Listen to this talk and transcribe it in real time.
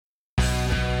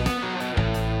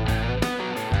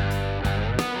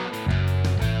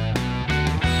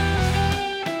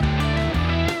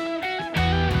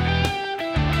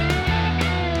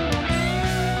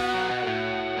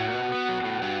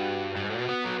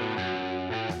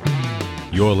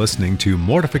You're listening to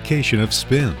Mortification of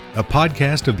Spin, a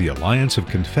podcast of the Alliance of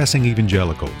Confessing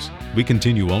Evangelicals. We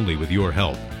continue only with your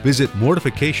help. Visit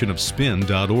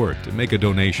mortificationofspin.org to make a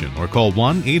donation or call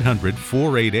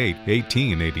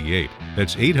 1-800-488-1888.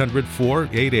 That's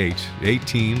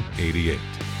 800-488-1888.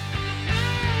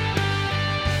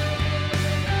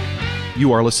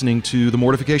 You are listening to The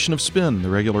Mortification of Spin, the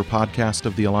regular podcast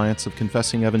of the Alliance of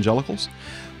Confessing Evangelicals.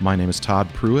 My name is Todd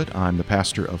Pruitt. I'm the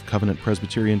pastor of Covenant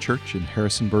Presbyterian Church in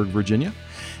Harrisonburg, Virginia.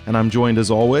 And I'm joined, as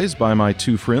always, by my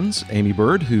two friends, Amy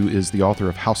Bird, who is the author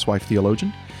of Housewife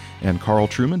Theologian, and Carl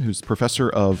Trueman, who's professor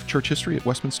of church history at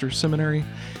Westminster Seminary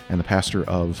and the pastor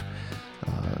of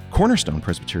Cornerstone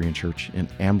Presbyterian Church in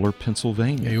Ambler,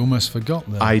 Pennsylvania. You almost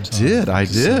forgot that. I did.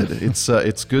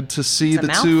 It's good to see the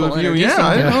two of you. Yeah,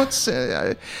 I know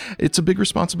it's a big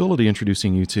responsibility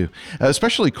introducing you two,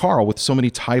 especially Carl with so many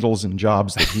titles and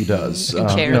jobs that he does.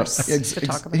 Chairs to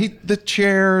talk about. The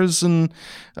chairs, and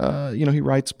he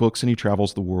writes books and he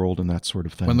travels the world and that sort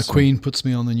of thing. When the Queen puts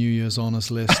me on the New Year's Honours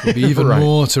list, there'll be even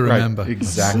more to remember. Right.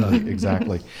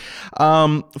 Exactly.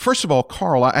 First of all,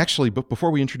 Carl, but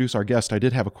before we introduce our guest, I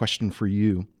did have a question for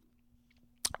you.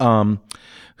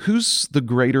 Who's the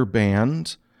greater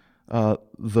band,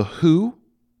 The Who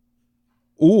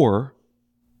or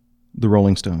the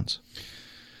Rolling Stones?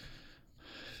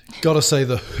 Got to say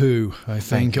The Who, I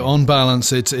think. On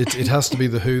balance, it has to be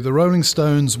The Who. The Rolling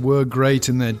Stones were great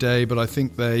in their day, but I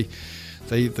think they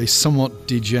somewhat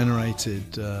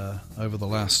degenerated over the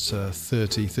last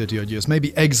 30 odd years.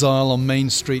 Maybe Exile on Main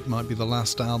Street might be the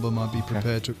last album I'd be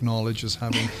prepared to acknowledge as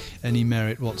having any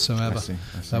merit whatsoever. I see.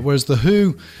 Whereas The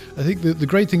Who, I think the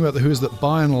great thing about The Who is that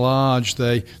by and large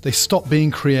they stopped being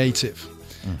creative.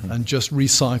 Mm-hmm. And just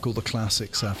recycle the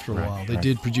classics after a while. They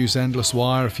did produce Endless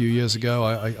Wire a few years ago.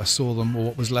 I saw them, or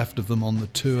what was left of them, on the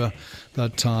tour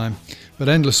that time. But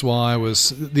Endless Wire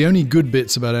was, the only good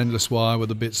bits about Endless Wire were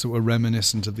the bits that were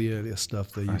reminiscent of the earlier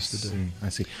stuff they used to do. I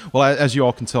see. Well, as you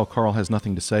all can tell, Carl has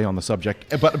nothing to say on the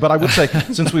subject. But I would say,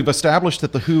 since we've established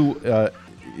that The Who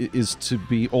is to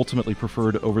be ultimately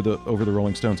preferred over the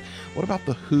Rolling Stones, what about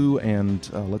The Who and,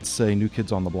 let's say, New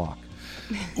Kids on the Block?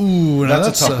 Ooh,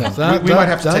 that's a tough one. We might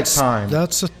have to take time.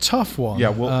 That's a tough one.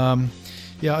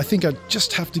 Yeah, I think I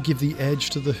just have to give the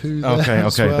edge to The Who. Okay.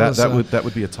 That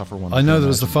would be a tougher one. I know that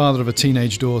as the father of a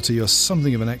teenage daughter, you're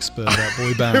something of an expert about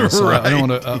boy bands. So I don't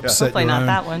want to upset your not own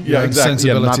that one.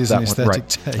 sensibilities and aesthetic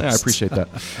taste. Yeah, I appreciate that.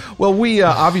 Well, we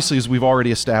obviously, as we've already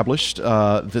established,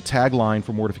 the tagline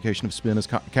for Mortification of Spin is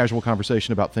casual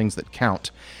conversation about things that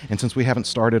count. And since we haven't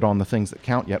started on the things that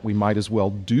count yet, we might as well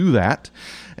do that.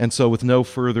 And so, with no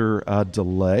further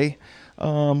delay,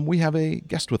 we have a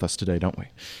guest with us today, don't we?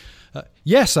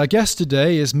 Yes, our guest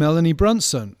today is Melanie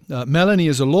Brunson. Melanie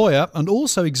is a lawyer and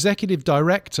also executive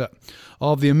director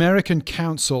of the American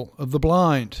Council of the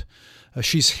Blind.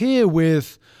 She's here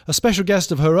with a special guest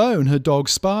of her own, her dog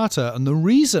Sparta. And the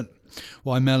reason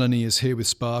why Melanie is here with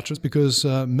Sparta is because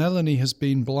Melanie has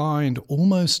been blind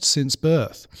almost since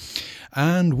birth.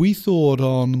 And we thought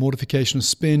on the Mortification of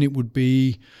Spin it would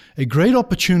be a great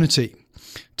opportunity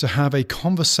to have a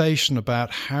conversation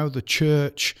about how the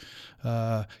church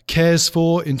cares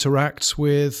for, interacts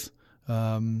with,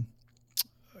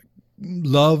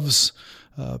 loves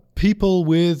people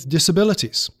with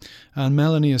disabilities. And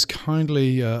Melanie has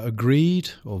kindly agreed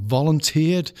or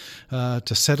volunteered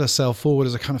to set herself forward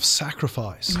as a kind of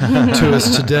sacrifice to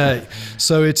us today.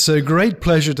 So it's a great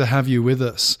pleasure to have you with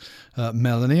us,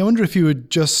 Melanie. I wonder if you would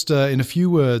just, in a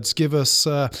few words, give us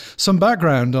some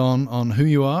background on who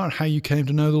you are and how you came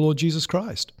to know the Lord Jesus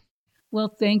Christ. Well,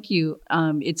 thank you.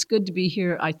 It's good to be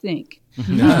here, I think.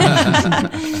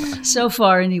 So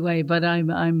far, anyway. But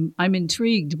I'm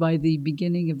intrigued by the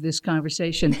beginning of this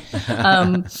conversation.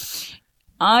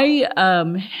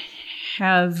 I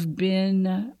have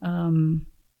been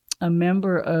a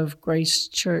member of Grace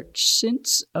Church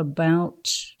since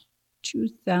about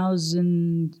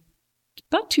 2000,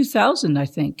 I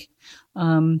think.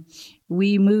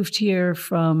 We moved here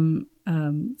from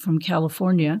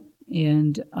California.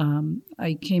 And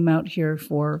I came out here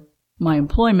for my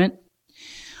employment.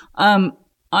 I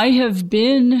have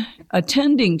been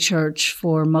attending church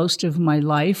for most of my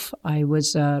life. I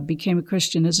became a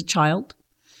Christian as a child,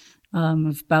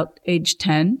 of about age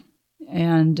 10,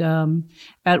 and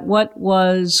at what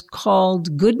was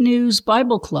called Good News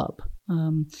Bible Club.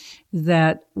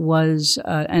 That was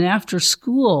an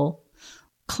after-school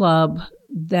club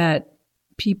that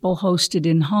people hosted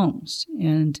in homes.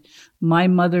 And my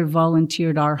mother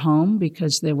volunteered our home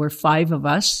because there were 5 of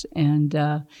us, and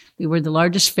we were the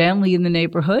largest family in the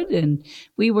neighborhood, and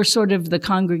we were sort of the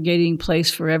congregating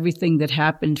place for everything that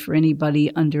happened for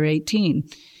anybody under 18.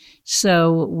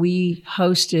 So we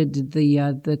hosted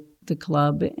the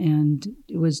club, and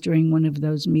it was during one of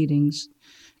those meetings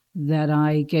that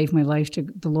I gave my life to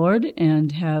the Lord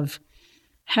and have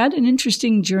had an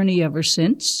interesting journey ever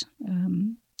since.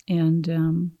 I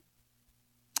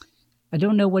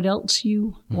don't know what else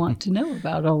you want to know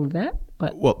about all of that,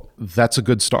 but well, that's a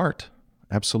good start.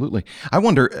 Absolutely. I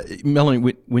wonder,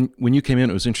 Melanie, when you came in,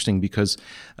 it was interesting because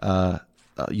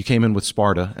you came in with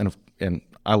Sparta, and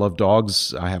I love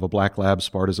dogs. I have a black lab.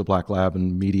 Sparta's a black lab,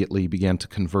 and immediately began to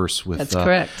converse with That's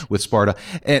correct. With Sparta.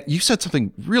 And you said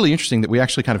something really interesting that we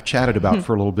actually kind of chatted about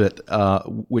for a little bit,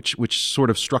 which sort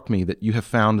of struck me, that you have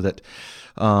found that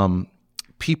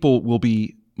people will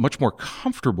be much more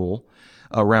comfortable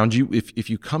around you if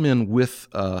you come in with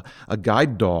a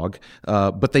guide dog,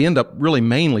 but they end up really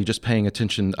mainly just paying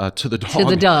attention to the dog. To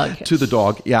the dog. To the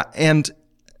dog, yeah. And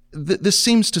this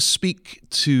seems to speak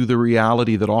to the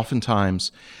reality that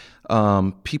oftentimes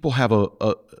people have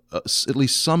at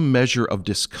least some measure of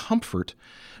discomfort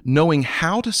knowing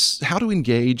how to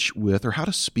engage with or how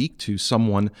to speak to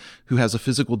someone who has a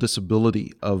physical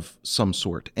disability of some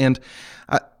sort. And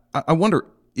I wonder,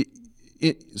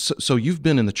 so you've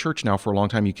been in the church now for a long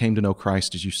time. You came to know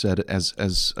Christ, as you said,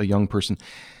 as a young person.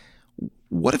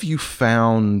 What have you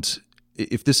found,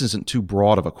 if this isn't too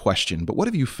broad of a question, but what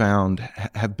have you found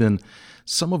have been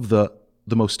some of the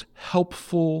most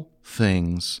helpful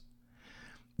things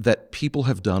that people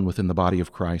have done within the body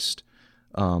of Christ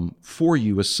for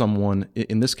you as someone,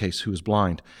 in this case, who is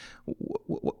blind?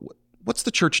 What's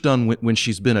the church done when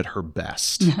she's been at her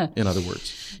best, in other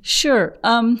words? Sure.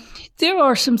 There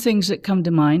are some things that come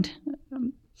to mind.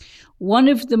 One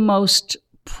of the most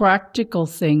practical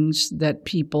things that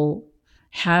people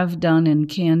have done and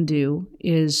can do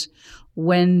is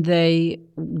when they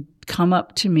come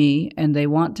up to me and they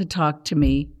want to talk to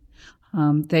me,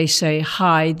 they say,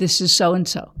 "Hi, this is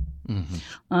so-and-so."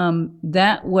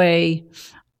 That way,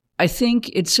 I think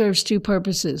it serves two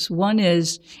purposes. One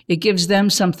is it gives them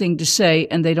something to say,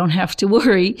 and they don't have to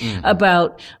worry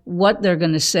about what they're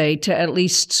going to say to at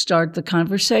least start the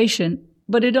conversation.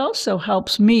 But it also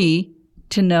helps me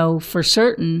to know for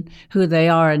certain who they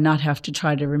are and not have to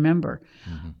try to remember.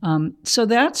 So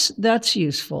that's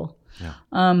useful. Yeah.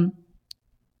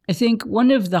 I think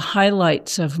one of the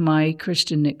highlights of my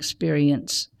Christian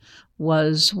experience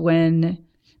was when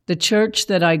the church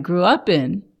that I grew up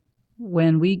in,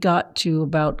 when we got to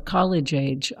about college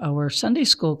age, our Sunday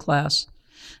school class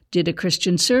did a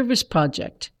Christian service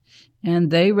project, and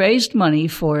they raised money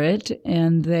for it,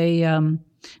 and they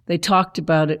talked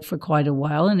about it for quite a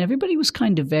while, and everybody was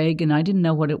kind of vague, and I didn't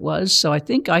know what it was, so I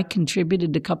think I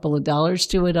contributed a couple of dollars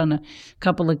to it on a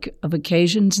couple of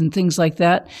occasions and things like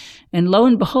that. And lo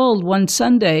and behold, one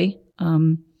Sunday,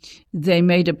 they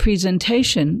made a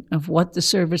presentation of what the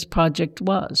service project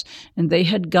was, and they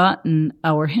had gotten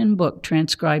our hymn book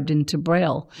transcribed into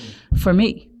Braille for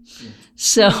me.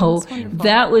 So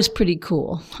that was pretty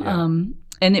cool. Yeah.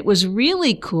 And it was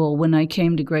really cool when I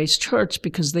came to Grace Church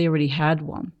because they already had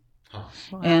one.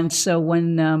 Wow. And so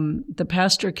when the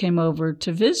pastor came over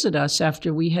to visit us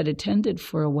after we had attended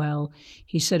for a while,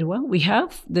 he said, "Well, we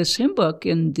have this hymn book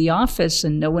in the office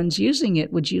and no one's using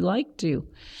it. Would you like to?"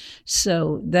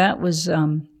 So that was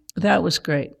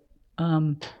great.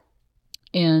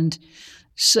 And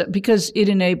so because it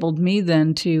enabled me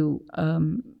then to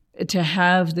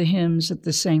have the hymns at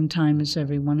the same time as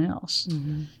everyone else.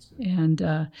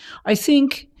 And I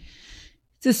think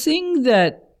the thing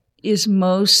that is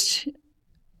most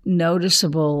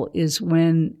noticeable is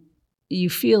when you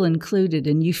feel included,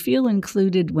 and you feel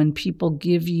included when people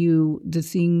give you the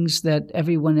things that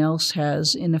everyone else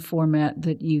has in a format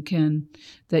that you can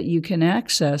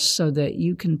access so that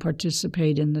you can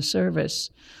participate in the service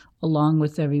along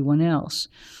with everyone else.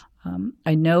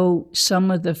 I know some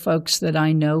of the folks that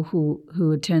I know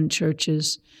who attend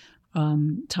churches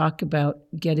talk about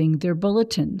getting their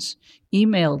bulletins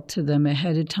emailed to them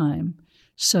ahead of time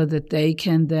so that they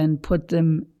can then put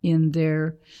them in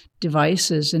their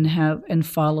devices and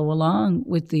follow along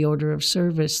with the order of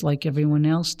service like everyone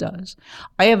else does.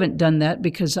 I haven't done that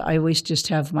because I always just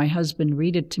have my husband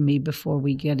read it to me before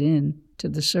we get in to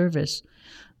the service,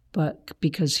 but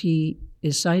because he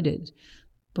is sighted.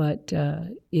 But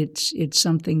it's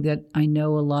something that I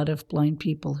know a lot of blind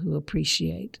people who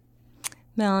appreciate.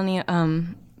 Melanie,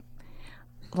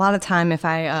 a lot of time if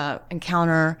I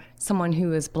encounter someone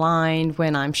who is blind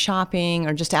when I'm shopping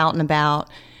or just out and about,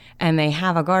 and they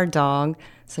have a guard dog,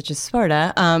 such as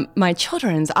Sparta, my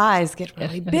children's eyes get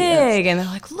really big, and they're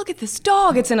like, "Look at this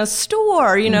dog, it's in a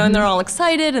store," and they're all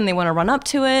excited, and they want to run up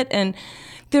to it, and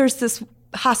there's this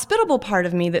hospitable part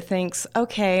of me that thinks,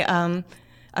 okay,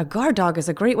 a guard dog is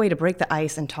a great way to break the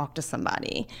ice and talk to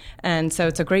somebody. And so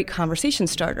it's a great conversation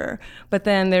starter. But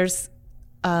then there's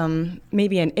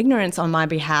maybe an ignorance on my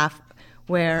behalf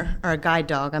or a guide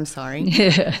dog, I'm sorry.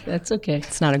 Yeah, that's okay.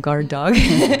 It's not a guard dog.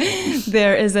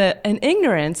 There is an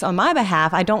ignorance on my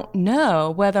behalf. I don't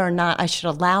know whether or not I should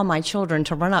allow my children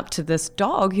to run up to this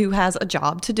dog who has a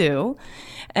job to do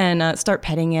and start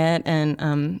petting it and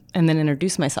then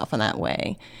introduce myself in that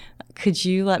way. Could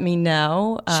you let me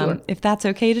know Sure. if that's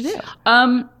okay to do?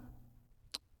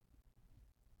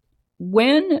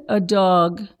 When a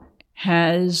dog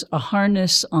has a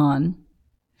harness on,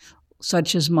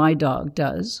 such as my dog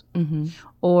does,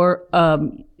 or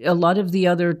a lot of the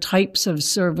other types of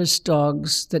service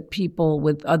dogs that people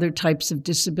with other types of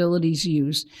disabilities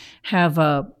use have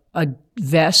a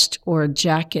vest or a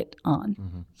jacket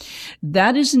on.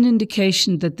 That is an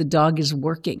indication that the dog is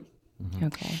working.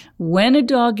 Okay. When a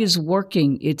dog is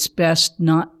working, it's best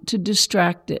not to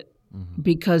distract it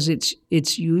because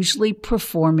it's usually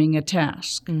performing a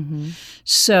task.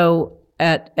 So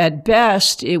at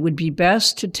best, it would be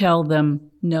best to tell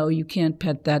them, no, you can't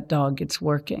pet that dog, it's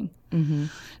working.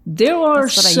 There are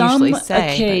That's what I some usually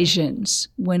say, occasions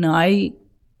when I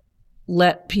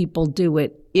let people do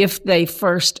it if they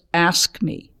first ask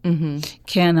me,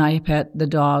 can I pet the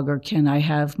dog or can I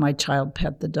have my child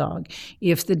pet the dog?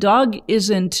 If the dog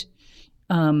isn't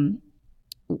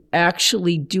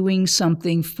actually doing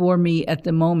something for me at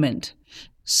the moment,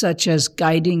 such as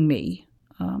guiding me,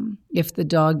 if the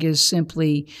dog is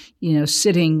simply,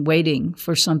 sitting, waiting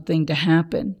for something to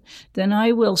happen, then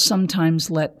I will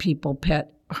sometimes let people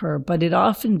pet her. But it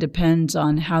often depends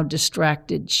on how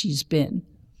distracted she's been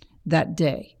that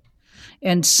day.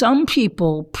 And some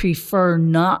people prefer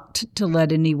not to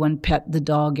let anyone pet the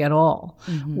dog at all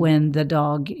when the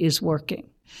dog is working.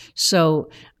 So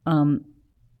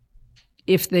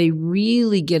if they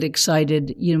really get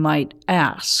excited, you might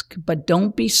ask, but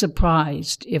don't be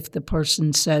surprised if the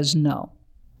person says no.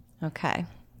 Okay.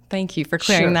 Thank you for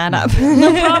clearing that up.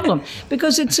 No problem.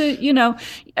 Because it's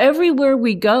everywhere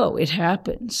we go, it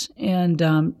happens. And,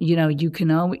 you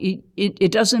can always,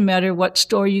 it doesn't matter what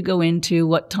store you go into,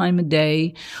 what time of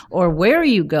day, or where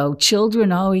you go.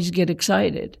 Children always get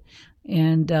excited.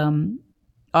 And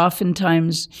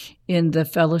oftentimes in the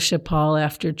fellowship hall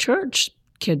after church,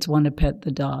 kids want to pet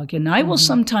the dog. And I will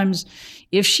sometimes,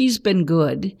 if she's been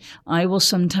good, I will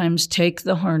sometimes take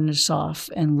the harness off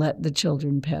and let the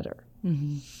children pet her.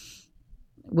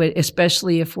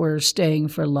 Especially if we're staying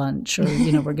for lunch or,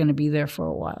 we're going to be there for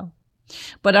a while.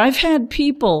 But I've had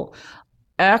people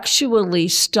actually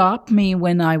stop me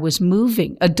when I was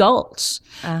moving, adults,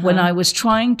 when I was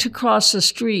trying to cross a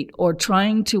street or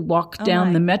trying to walk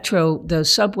down the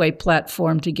subway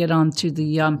platform to get onto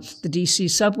the DC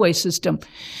subway system,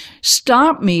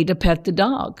 stop me to pet the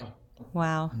dog.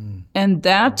 Wow. And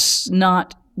that's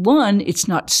not, it's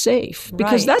not safe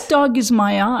because that dog is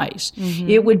my eyes.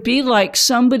 It would be like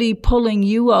somebody pulling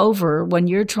you over when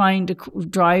you're trying to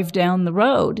drive down the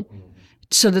road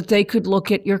so that they could look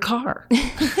at your car.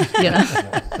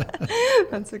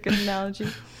 That's a good analogy.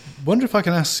 Wonder if I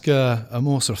can ask a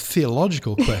more sort of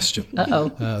theological question.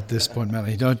 At this point,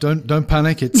 Melanie, don't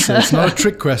panic. It's not a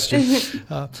trick question.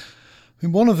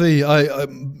 One of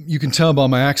you can tell by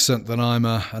my accent that I'm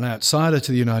an outsider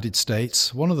to the United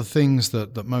States. One of the things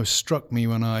that most struck me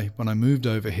when I moved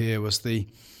over here was the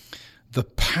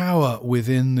power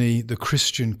within the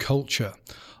Christian culture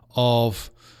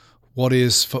of what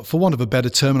is, for want of a better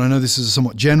term, and I know this is a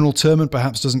somewhat general term and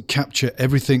perhaps doesn't capture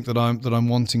everything that I'm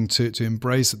wanting to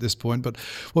embrace at this point, but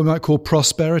what we might call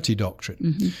prosperity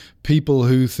doctrine. People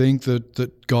who think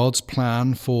that God's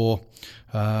plan for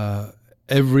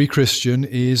every Christian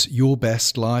is your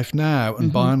best life now.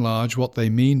 And by and large, what they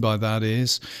mean by that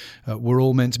is we're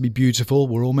all meant to be beautiful.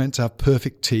 We're all meant to have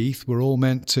perfect teeth. We're all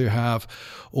meant to have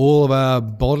all of our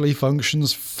bodily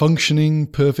functions functioning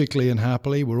perfectly and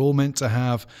happily. We're all meant to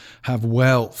have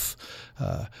wealth.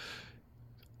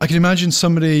 I can imagine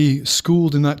somebody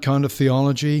schooled in that kind of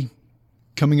theology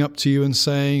coming up to you and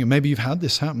saying, and maybe you've had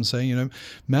this happen, saying,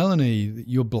 Melanie,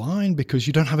 you're blind because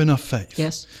you don't have enough faith.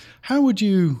 Yes. How would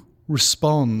you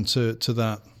respond to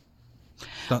that?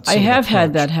 I have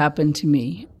had that happen to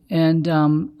me. And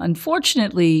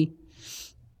unfortunately,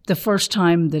 the first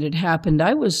time that it happened,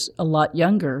 I was a lot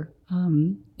younger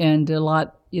and a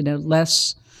lot,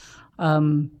 less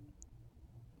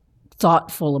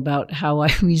thoughtful about how I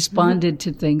responded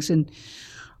to things. And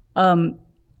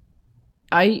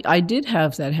I did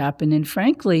have that happen. And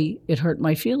frankly, it hurt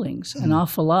my feelings an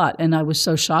awful lot. And I was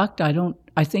so shocked.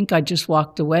 I think I just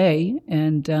walked away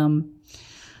and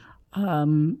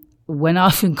went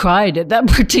off and cried at that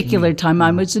particular time.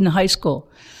 I was in high school,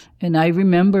 and I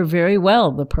remember very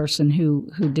well the person who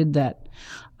did that.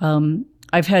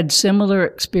 I've had similar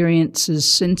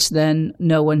experiences since then.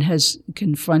 No one has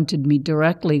confronted me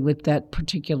directly with that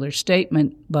particular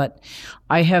statement, but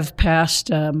I have passed,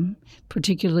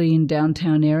 particularly in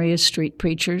downtown areas, street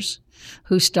preachers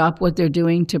who stop what they're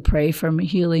doing to pray for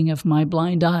healing of my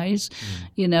blind eyes,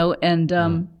 and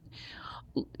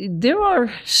there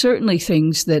are certainly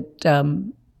things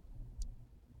that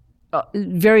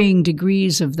varying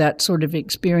degrees of that sort of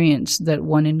experience that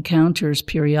one encounters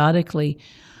periodically.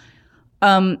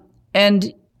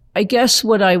 And I guess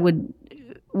what I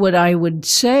would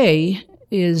say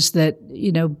is that,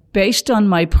 based on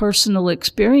my personal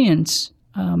experience,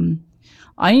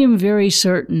 I am very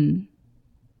certain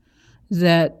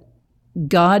that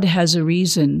God has a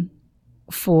reason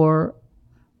for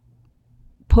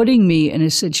putting me in a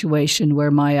situation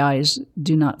where my eyes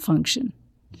do not function.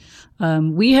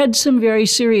 We had some very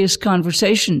serious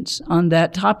conversations on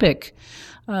that topic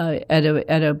at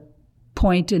a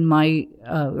point in my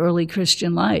early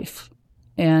Christian life.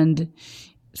 And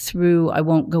I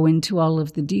won't go into all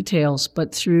of the details,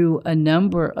 but through a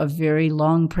number of very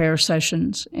long prayer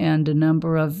sessions and a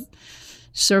number of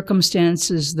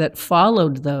circumstances that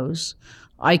followed those,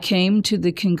 I came to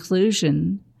the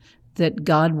conclusion that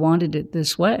God wanted it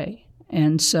this way.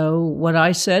 And so what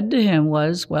I said to him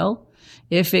was, well,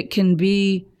 if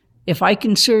I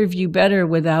can serve you better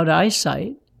without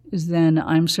eyesight, then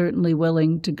I'm certainly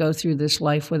willing to go through this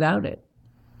life without it.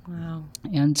 Wow.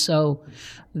 And so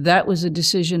that was a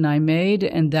decision I made,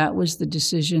 and that was the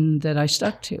decision that I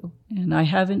stuck to. And I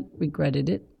haven't regretted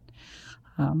it.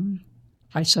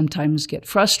 I sometimes get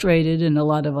frustrated in a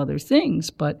lot of other things,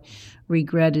 but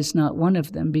regret is not one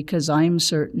of them, because I'm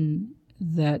certain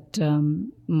that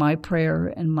my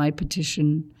prayer and my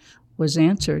petition was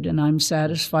answered, and I'm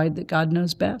satisfied that God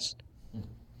knows best.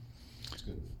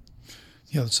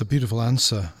 Yeah, that's a beautiful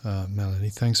answer, Melanie.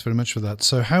 Thanks very much for that.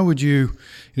 So how would you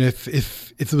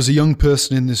if there was a young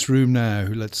person in this room now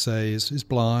who, let's say, is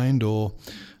blind or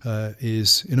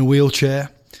is in a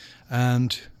wheelchair,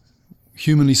 and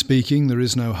humanly speaking, there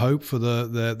is no hope for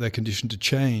their condition to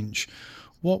change,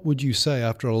 what would you say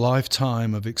after a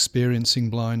lifetime of experiencing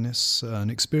blindness and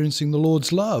experiencing the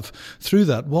Lord's love through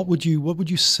that? What would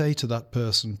you say to that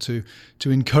person to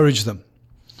encourage them?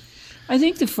 I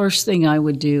think the first thing I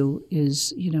would do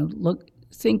is,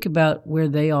 think about where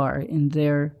they are in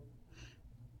their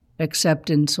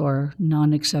acceptance or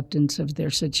non-acceptance of their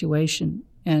situation,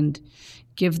 and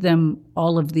give them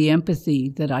all of the empathy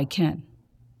that I can.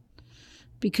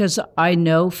 Because I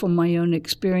know from my own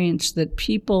experience that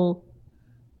people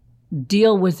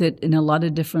deal with it in a lot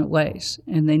of different ways,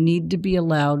 and they need to be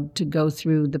allowed to go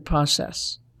through the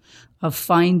process of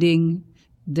finding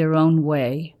their own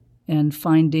way and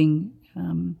finding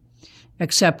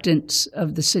acceptance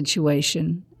of the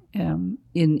situation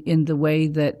in the way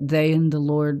that they and the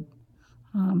Lord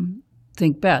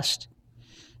think best.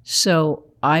 So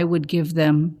I would give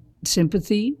them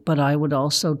sympathy, but I would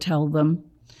also tell them,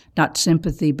 not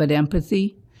sympathy, but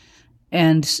empathy,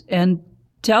 and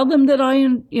tell them that I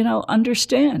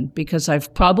understand, because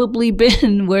I've probably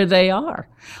been where they are.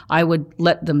 I would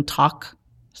let them talk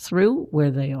through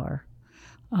where they are.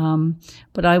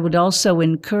 But I would also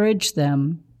encourage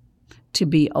them to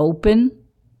be open,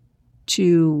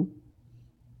 to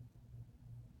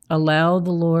allow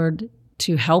the Lord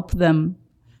to help them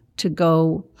to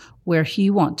go where He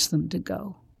wants them to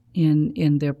go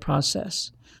in their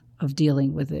process of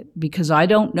dealing with it. Because I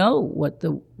don't know what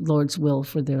the Lord's will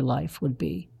for their life would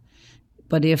be.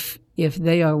 But if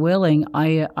they are willing,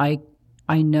 I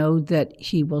know that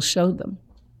He will show them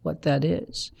what that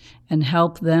is, and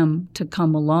help them to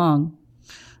come along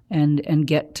and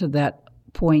get to that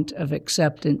point of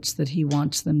acceptance that He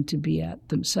wants them to be at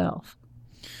themselves.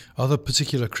 Are there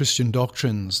particular Christian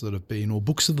doctrines that have been, or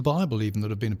books of the Bible even, that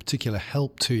have been a particular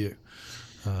help to you?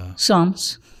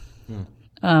 Psalms.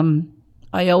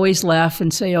 I always laugh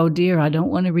and say, oh dear, I don't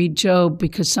want to read Job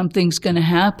because something's going to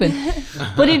happen.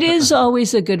 But it is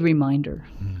always a good reminder.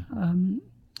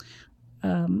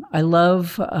 I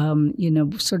love,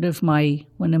 sort of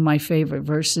one of my favorite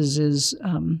verses is,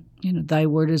 thy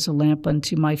word is a lamp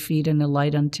unto my feet and a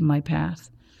light unto my path.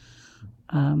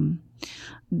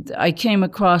 I came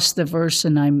across the verse,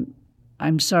 and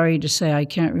I'm sorry to say I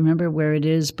can't remember where it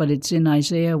is, but it's in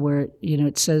Isaiah where,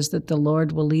 it says that the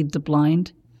Lord will lead the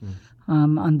blind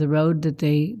on the road that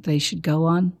they should go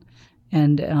on.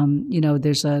 And,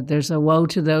 there's a woe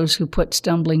to those who put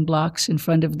stumbling blocks in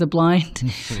front of the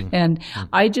blind. And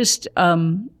I just, I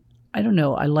don't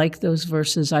know, I like those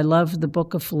verses. I love the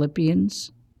book of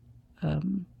Philippians.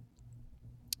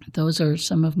 those are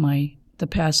some of the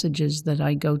passages that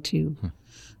I go to.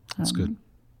 That's good.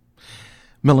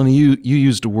 Melanie, you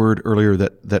used a word earlier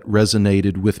that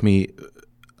resonated with me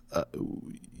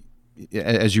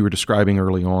as you were describing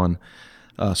early on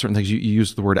certain things. You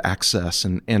used the word access,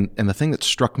 and the thing that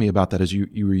struck me about that as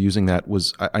you were using that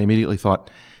was I immediately thought,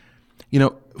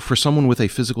 for someone with a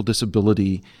physical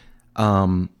disability,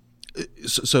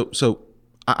 so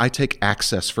I take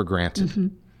access for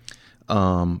granted.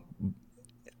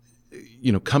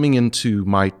 Coming into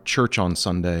my church on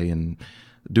Sunday and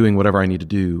doing whatever I need to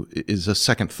do is a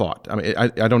second thought. I mean,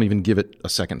 I don't even give it a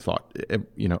second thought.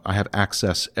 I have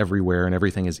access everywhere and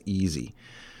everything is easy.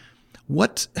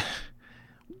 What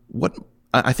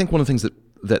I think one of the things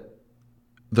that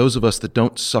those of us that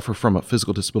don't suffer from a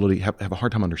physical disability have a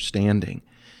hard time understanding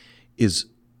is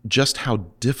just how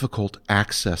difficult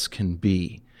access can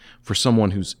be for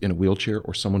someone who's in a wheelchair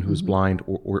or someone who's blind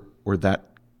or that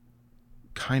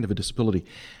kind of a disability,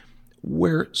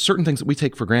 where certain things that we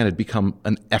take for granted become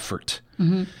an effort.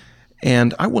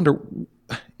 And I wonder,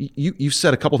 you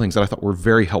said a couple things that I thought were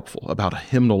very helpful about a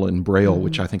hymnal in Braille,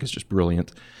 which I think is just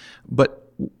brilliant.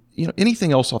 But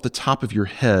anything else off the top of your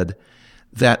head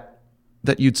that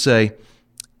you'd say,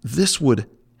 this would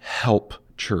help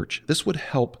church, this would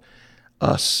help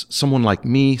us, someone like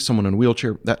me, someone in a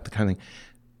wheelchair, that kind of thing,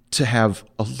 to have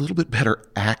a little bit better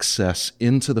access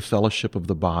into the fellowship of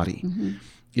the body,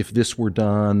 if this were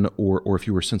done, or if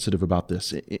you were sensitive about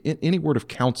this. Any word of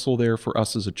counsel there for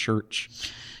us as a church?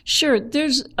 Sure.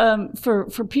 There's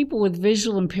for people with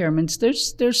visual impairments,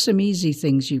 there's some easy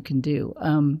things you can do.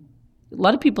 A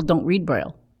lot of people don't read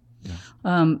Braille,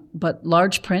 but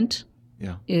large print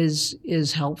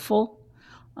is helpful.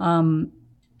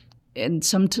 And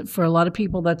for a lot of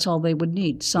people, that's all they would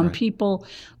need. Some people,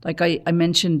 like I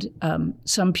mentioned,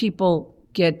 some people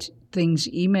get things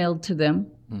emailed to them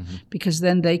because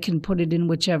then they can put it in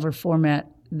whichever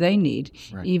format they need,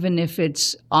 even if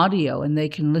it's audio, and they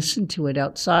can listen to it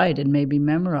outside and maybe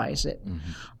memorize it.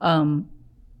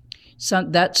 So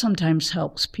that sometimes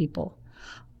helps people.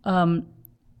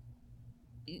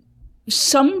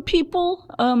 Some people,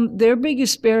 their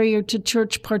biggest barrier to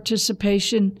church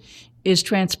participation is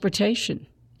transportation.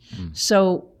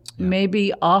 So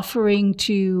maybe offering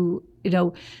to,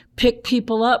 pick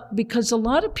people up, because a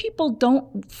lot of people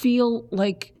don't feel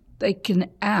like they can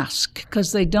ask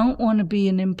because they don't want to be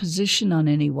an imposition on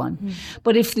anyone.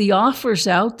 But if the offer's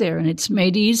out there and it's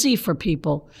made easy for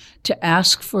people to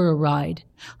ask for a ride,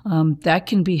 that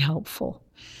can be helpful.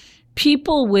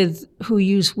 People who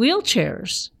use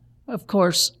wheelchairs, of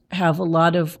course, have a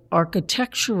lot of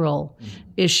architectural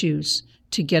issues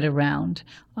to get around,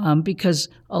 because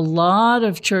a lot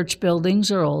of church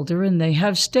buildings are older and they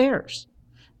have stairs.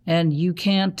 And you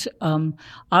can't,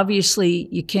 obviously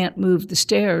you can't move the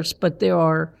stairs, but there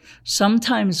are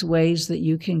sometimes ways that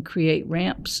you can create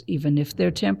ramps, even if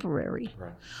they're temporary,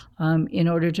 in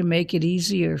order to make it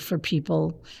easier for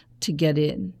people to get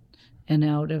in and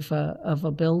out of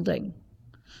a building.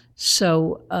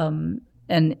 So,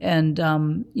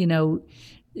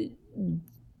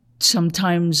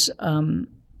 sometimes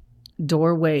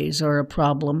doorways are a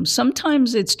problem.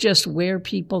 Sometimes it's just where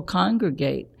people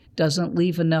congregate doesn't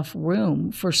leave enough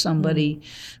room for somebody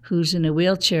who's in a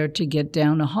wheelchair to get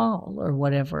down a hall or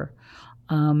whatever.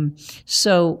 And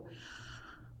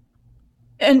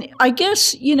I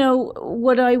guess,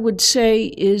 what I would say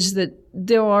is that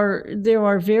there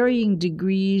are varying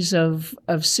degrees of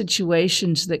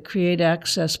situations that create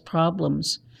access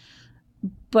problems.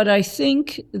 But I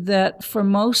think that for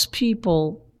most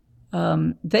people,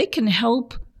 they can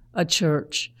help a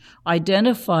church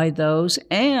identify those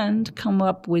and come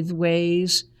up with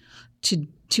ways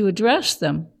to address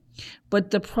them.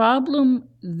 But the problem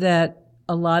that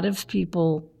a lot of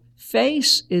people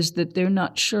face is that they're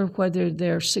not sure whether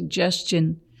their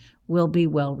suggestion will be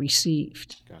well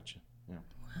received. Gotcha. Yeah.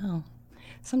 Wow.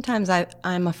 Sometimes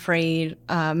I'm afraid,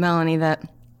 Melanie, that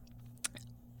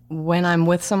when I'm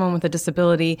with someone with a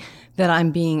disability, that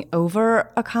I'm being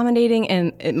over accommodating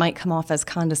and it might come off as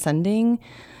condescending.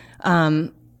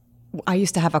 I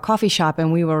used to have a coffee shop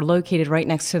and we were located right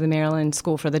next to the Maryland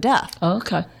School for the Deaf. Oh,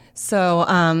 okay. So,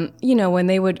 when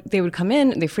they would come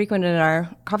in, they frequented our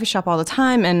coffee shop all the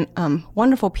time, and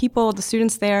wonderful people, the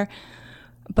students there.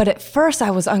 But at first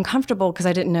I was uncomfortable because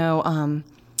I didn't know,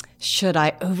 should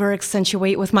I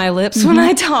over-accentuate with my lips when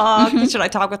I talk? Should I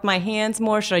talk with my hands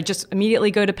more? Should I just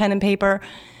immediately go to pen and paper?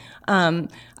 I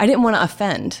didn't want to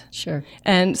offend. Sure.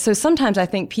 And so sometimes I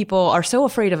think people are so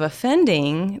afraid of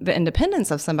offending the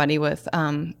independence of somebody with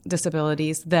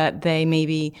disabilities that they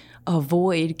maybe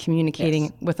avoid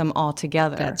communicating with them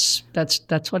altogether.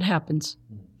 That's what happens.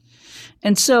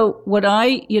 And so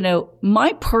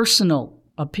my personal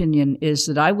opinion is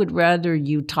that I would rather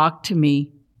you talk to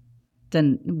me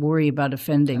than worry about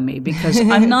offending me, because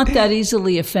I'm not that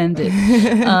easily offended.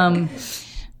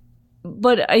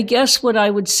 But I guess what I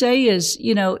would say is,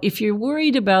 if you're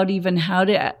worried about even how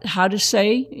to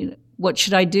say, what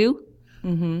should I do?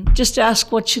 Mm-hmm. Just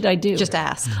ask, what should I do? Just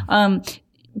ask.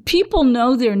 People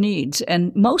know their needs,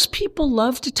 and most people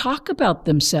love to talk about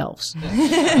themselves.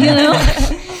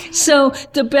 So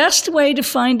the best way to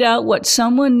find out what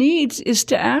someone needs is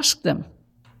to ask them.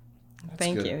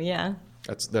 Thank you. Yeah.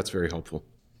 That's very helpful.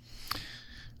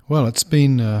 Well, it's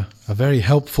been a very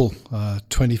helpful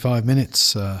 25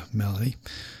 minutes, Melanie.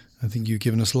 I think you've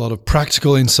given us a lot of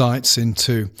practical insights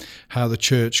into how the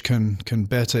church can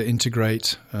better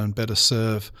integrate and better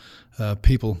serve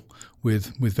people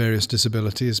with various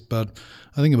disabilities. But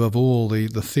I think above all, the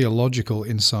theological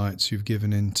insights you've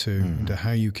given into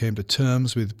how you came to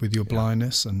terms with your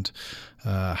blindness, and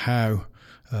how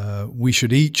we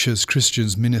should each as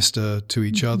Christians minister to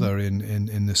each other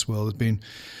in this world has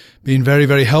been very,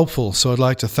 very helpful. So I'd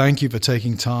like to thank you for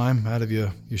taking time out of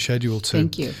your schedule to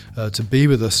be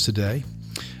with us today.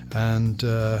 And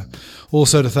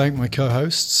also to thank my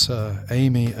co-hosts,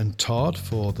 Amy and Todd,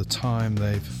 for the time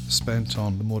they've spent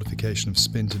on the Mortification of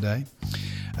Spin today.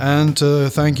 And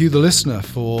thank you, the listener,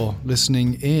 for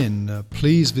listening in.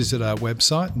 Please visit our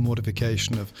website,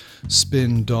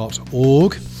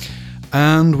 mortificationofspin.org.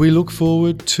 And we look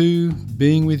forward to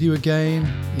being with you again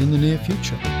in the near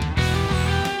future.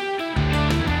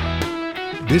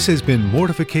 This has been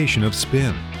Mortification of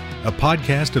Spin, a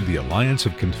podcast of the Alliance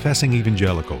of Confessing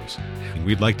Evangelicals. And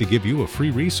we'd like to give you a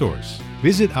free resource.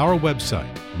 Visit our website,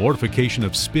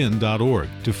 mortificationofspin.org,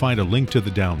 to find a link to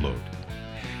the download.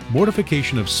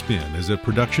 Mortification of Spin is a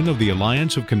production of the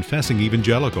Alliance of Confessing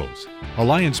Evangelicals.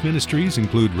 Alliance ministries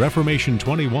include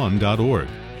Reformation21.org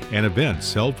and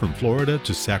events held from Florida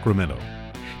to Sacramento.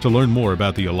 To learn more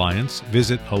about the Alliance,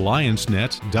 visit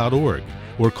alliancenet.org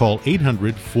or call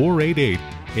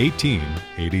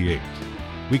 800-488-1888.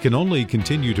 We can only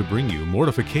continue to bring you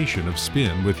Mortification of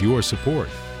Spin with your support.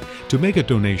 To make a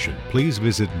donation, please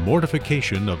visit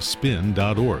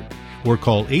mortificationofspin.org or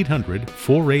call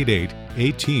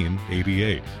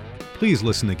 800-488-1888. Please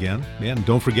listen again, and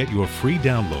don't forget your free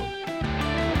download.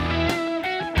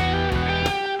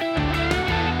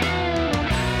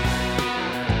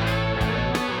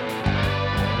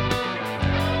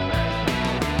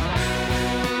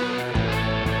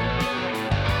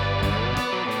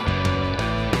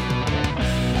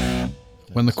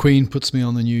 When the Queen puts me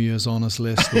on the New Year's honours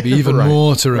list, there'll be even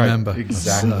more to remember. Right.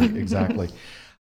 Exactly.